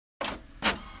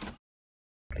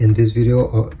In this video,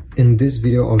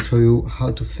 I'll show you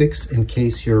how to fix in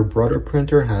case your Brother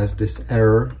printer has this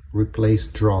error, replace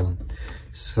drawn.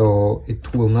 So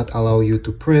it will not allow you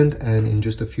to print, and in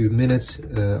just a few minutes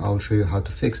I'll show you how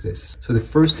to fix this. So the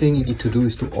first thing you need to do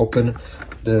is to open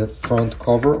the front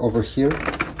cover over here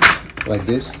like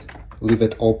this. Leave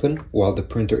it open while the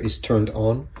printer is turned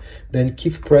on. Then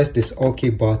keep press this OK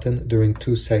button during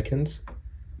 2 seconds.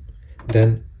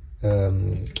 Then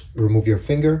remove your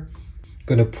finger.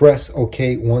 Gonna press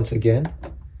OK once again.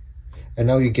 And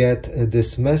now you get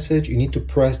this message. You need to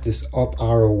press this up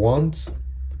arrow once.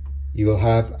 You will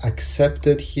have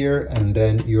accepted here, and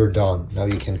then you're done. Now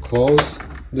you can close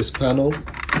this panel.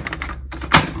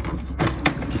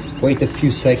 Wait a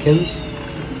few seconds.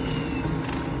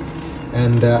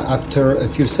 And after a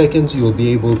few seconds you will be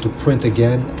able to print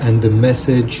again, and the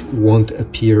message won't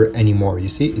appear anymore. You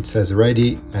see, it says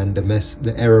ready, and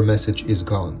the error message is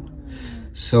gone.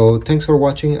 So thanks for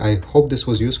watching. I hope this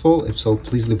was useful. If so,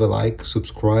 please leave a like,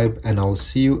 subscribe, and I'll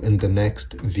see you in the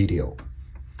next video.